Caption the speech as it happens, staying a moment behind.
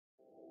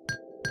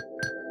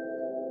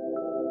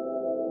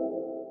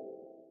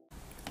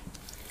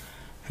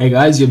Hey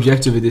guys, the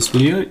objective of this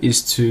video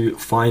is to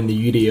find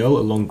the UDL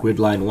along grid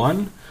line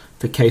 1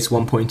 for case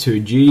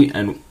 1.2g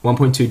and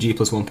 1.2g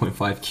plus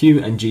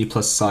 1.5q and g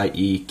plus psi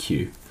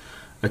eq.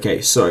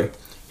 Okay, so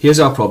here's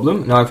our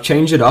problem. Now I've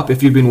changed it up.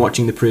 If you've been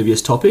watching the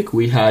previous topic,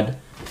 we had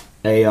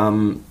a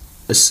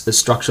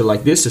structure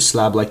like this, a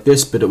slab like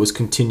this, but it was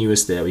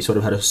continuous there. We sort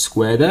of had a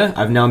square there.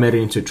 I've now made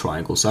it into a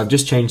triangle, so I've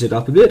just changed it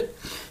up a bit.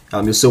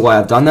 You'll see why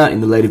I've done that.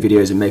 In the later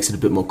videos it makes it a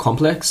bit more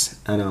complex,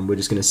 and we're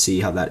just going to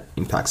see how that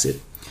impacts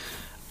it.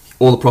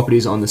 All the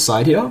properties are on the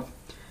side here,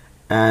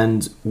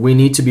 and we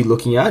need to be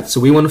looking at, so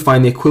we want to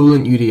find the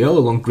equivalent UDL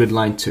along grid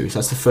line 2. So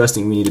that's the first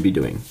thing we need to be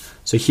doing.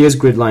 So here's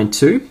grid line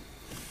 2.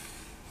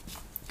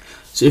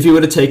 So if you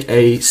were to take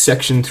a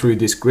section through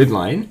this grid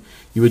line,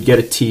 you would get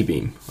a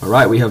T-beam.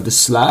 Alright, we have the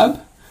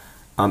slab,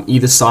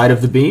 either side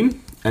of the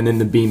beam, and then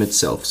the beam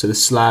itself. So the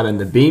slab and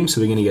the beam, so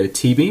we're going to get a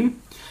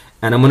T-beam.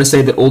 And I'm going to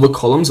say that all the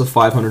columns are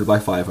 500 by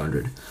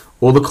 500.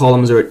 All the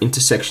columns are at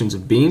intersections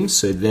of beams,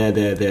 so there, and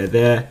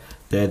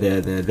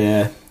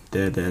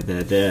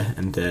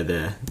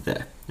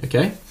there.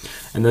 Okay?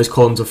 And those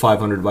columns are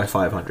 500 by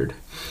 500.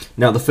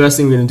 Now the first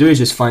thing we're going to do is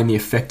just find the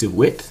effective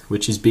width,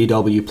 which is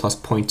BW plus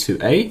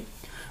 0.2a,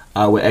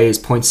 where a is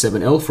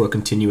 0.7L for a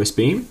continuous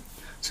beam.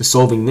 So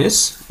solving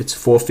this, it's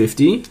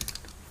 450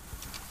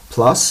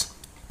 plus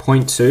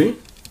 0.2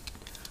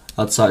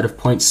 outside of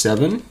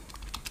 0.7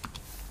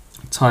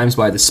 times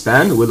by the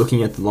span. We're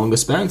looking at the longer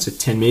span, so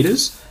 10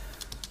 meters.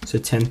 So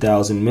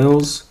 10,000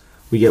 mils.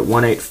 We get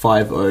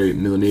 1850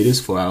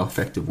 millimeters for our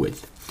effective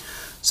width.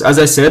 So as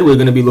I said, we're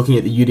going to be looking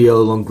at the UDL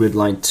along grid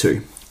line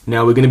 2.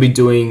 Now we're going to be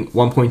doing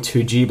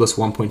 1.2g plus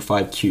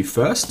 1.5q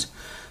first.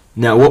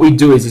 Now what we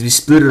do is we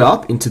split it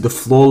up into the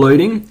floor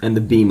loading and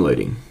the beam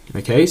loading.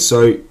 Okay,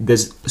 so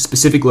there's a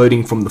specific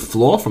loading from the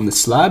floor, from the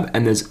slab,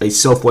 and there's a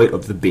self-weight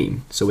of the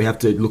beam. So we have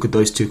to look at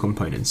those two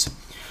components.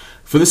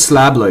 For the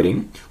slab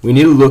loading, we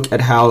need to look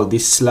at how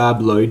this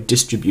slab load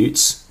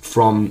distributes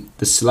from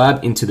the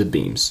slab into the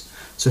beams.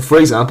 So for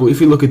example,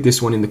 if you look at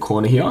this one in the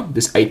corner here,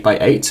 this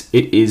 8x8,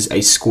 it is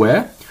a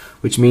square,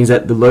 which means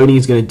that the loading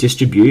is going to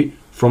distribute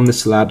from the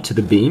slab to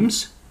the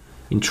beams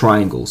in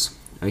triangles,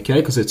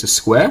 okay, because it's a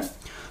square.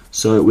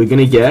 So we're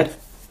going to get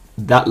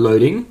that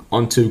loading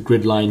onto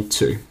grid line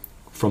 2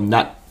 from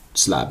that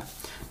slab.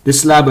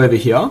 This slab over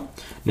here,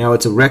 now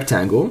it's a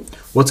rectangle.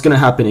 What's going to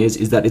happen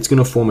is that it's going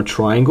to form a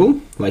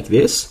triangle like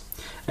this,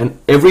 and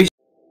every